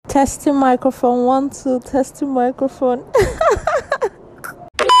Testing microphone, 1, 2, testing microphone.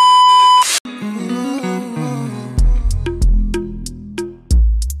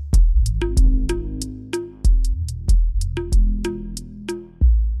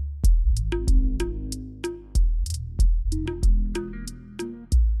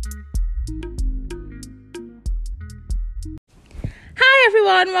 Hi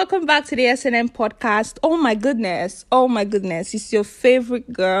everyone, welcome back to the S&M podcast. Oh my goodness, it's your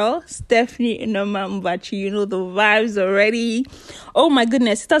favorite girl, Stephanie Inoma Mbachi. You know the vibes already. Oh my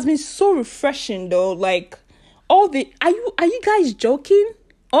goodness, it has been so refreshing though. Like are you guys joking?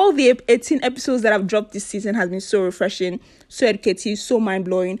 All the 18 episodes that I've dropped this season has been so refreshing, so educative, so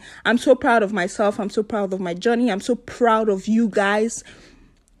mind-blowing. I'm so proud of myself. I'm so proud of my journey. I'm so proud of you guys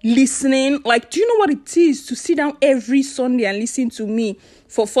listening. Like, do you know what it is to sit down every Sunday and listen to me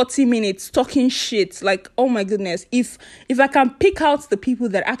for 40 minutes talking shit? Like, oh my goodness, if I can pick out the people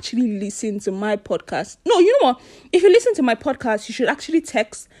that actually listen to my podcast. No, you know what, if you listen to my podcast, you should actually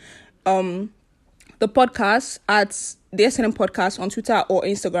text the podcast at the SNM podcast on Twitter or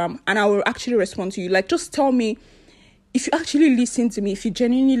Instagram, and I will actually respond to you. Like, just tell me if you actually listen to me, if you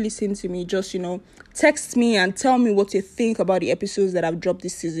genuinely listen to me. Just, text me and tell me what you think about the episodes that I've dropped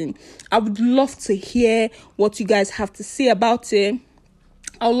this season. I would love to hear what you guys have to say about it.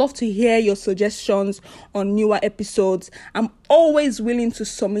 I would love to hear your suggestions on newer episodes. I'm always willing to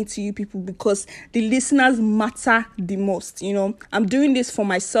submit to you people because the listeners matter the most. I'm doing this for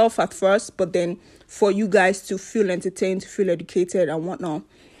myself at first, but then for you guys to feel entertained, to feel educated and whatnot.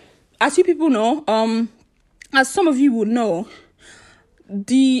 As you people know, as some of you would know,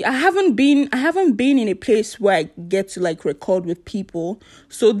 I haven't been in a place where I get to record with people.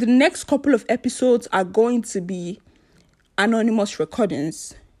 So the next couple of episodes are going to be anonymous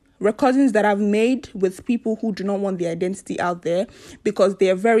recordings that I've made with people who do not want their identity out there because they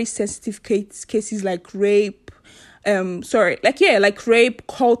are very sensitive cases like rape, rape,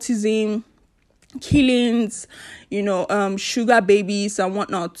 cultism, killings, sugar babies and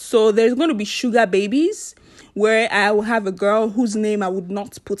whatnot. So there's going to be sugar babies, where I will have a girl whose name I would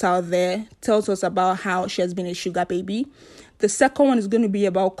not put out there, tells us about how she has been a sugar baby. The second one is going to be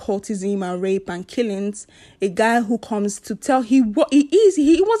about cultism and rape and killings. A guy who comes to tell what he is.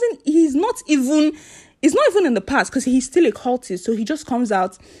 He's not even in the past because he's still a cultist. So he just comes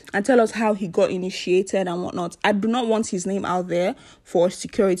out and tell us how he got initiated and whatnot. I do not want his name out there for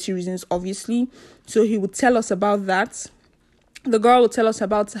security reasons, obviously. So he would tell us about that. The girl will tell us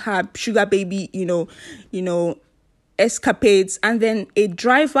about her sugar baby, escapades. And then a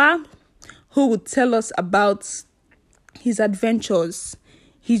driver who would tell us about his adventures,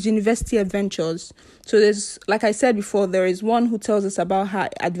 his university adventures. So there's, like I said before, there is one who tells us about her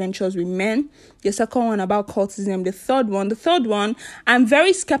adventures with men. The second one about cultism. The third one, I'm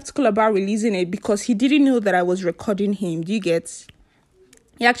very skeptical about releasing it because he didn't know that I was recording him. Do you get?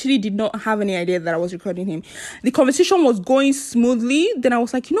 He actually did not have any idea that I was recording him. The conversation was going smoothly. Then I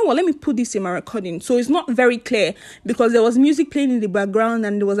was like, you know what? Let me put this in my recording. So it's not very clear because there was music playing in the background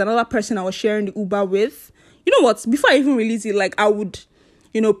and there was another person I was sharing the Uber with. You know what? Before I even release it, I would,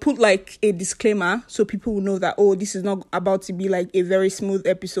 put a disclaimer so people will know that, oh, this is not about to be a very smooth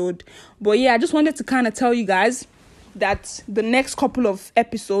episode. But yeah, I just wanted to kind of tell you guys that the next couple of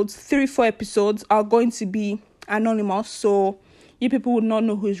episodes, 3-4 episodes, are going to be anonymous. So you people would not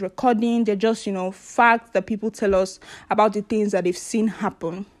know who is recording. They're just, facts that people tell us about the things that they've seen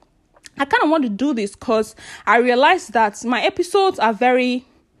happen. I kind of want to do this because I realized that my episodes are very...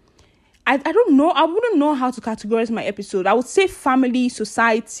 I don't know. I wouldn't know how to categorize my episode. I would say family,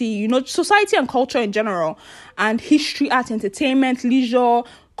 society, society and culture in general. And history, art, entertainment, leisure,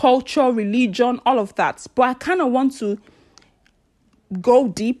 culture, religion, all of that. But I kind of want to go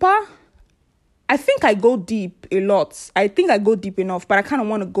deeper. I think I go deep a lot. I think I go deep enough, but I kind of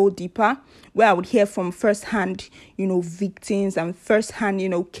want to go deeper where I would hear from firsthand, victims and firsthand,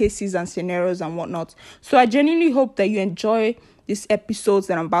 cases and scenarios and whatnot. So I genuinely hope that you enjoy these episodes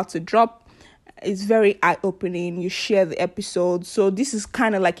that I'm about to drop. It's very eye-opening. You share the episode. So this is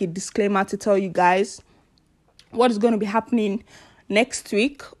kind of like a disclaimer to tell you guys what is going to be happening next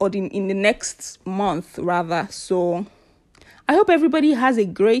week or in the next month rather. So I hope everybody has a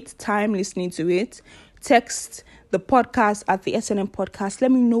great time listening to it. Text the podcast at the SNM podcast.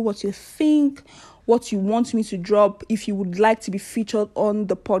 Let me know what you think, what you want me to drop. If you would like to be featured on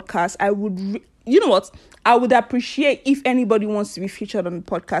the podcast, I would, I would appreciate if anybody wants to be featured on the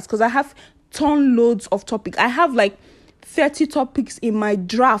podcast because I have loads of topics. I have 30 topics in my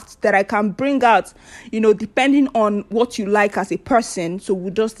draft that I can bring out, depending on what you like as a person. So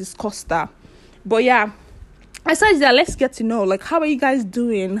we'll just discuss that. But yeah, Aside that, let's get to know, like, how are you guys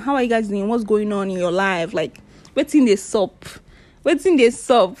doing? What's going on in your life? Like, what's in this sup?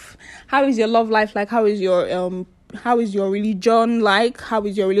 How is your love life like? How is your religion like? How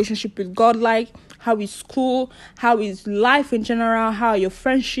is your relationship with God like? How is school? How is life in general? How are your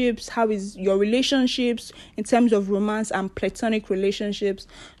friendships? How is your relationships in terms of romance and platonic relationships?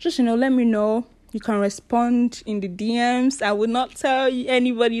 Just, let me know. You can respond in the DMs. I will not tell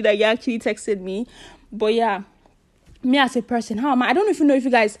anybody that you actually texted me. But yeah, me as a person, how am I? I don't know if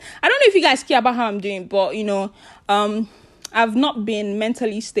you guys care about how I'm doing, but I've not been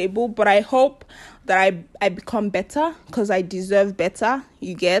mentally stable, but I hope that I become better, because I deserve better,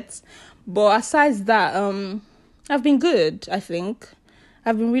 you get. But aside that, I've been good, I think.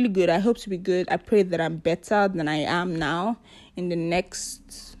 I've been really good. I hope to be good. I pray that I'm better than I am now in the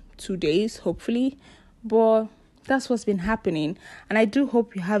next 2 days, hopefully. But that's what's been happening. And I do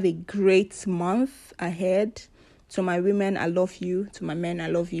hope you have a great month ahead. To my women, I love you. To my men, I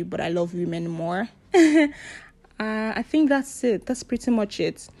love you. But I love women more. I think that's it. That's pretty much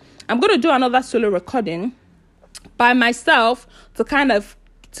it. I'm going to do another solo recording by myself to kind of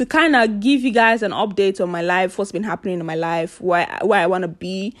give you guys an update on my life, what's been happening in my life, where I want to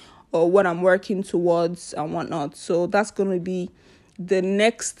be, or what I'm working towards and whatnot. So that's going to be the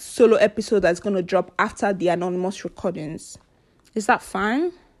next solo episode that's going to drop after the anonymous recordings. Is that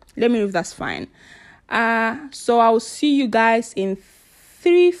fine? Let me know if that's fine. So I'll see you guys in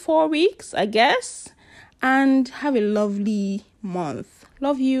 3-4 weeks, I guess. And have a lovely month.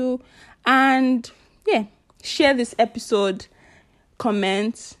 Love you. And yeah, share this episode,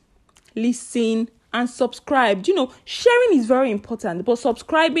 comment, listen, and subscribe. Sharing is very important. But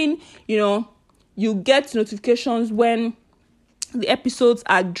subscribing, you get notifications when the episodes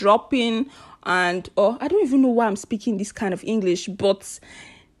are dropping. I don't even know why I'm speaking this kind of English, but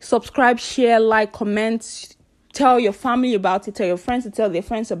subscribe, share, like, comment. Tell your family about it. Tell your friends to tell their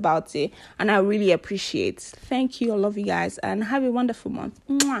friends about it. And I really appreciate. Thank you. I love you guys. And have a wonderful month.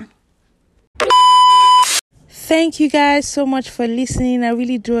 Mwah. Thank you guys so much for listening. I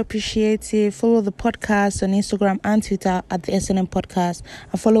really do appreciate it. Follow the podcast on Instagram and Twitter at the SNM Podcast.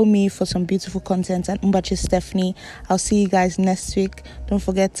 And follow me for some beautiful content. And Mbachi Stephanie. I'll see you guys next week. Don't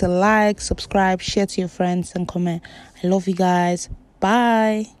forget to like, subscribe, share to your friends, and comment. I love you guys.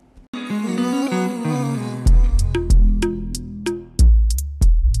 Bye.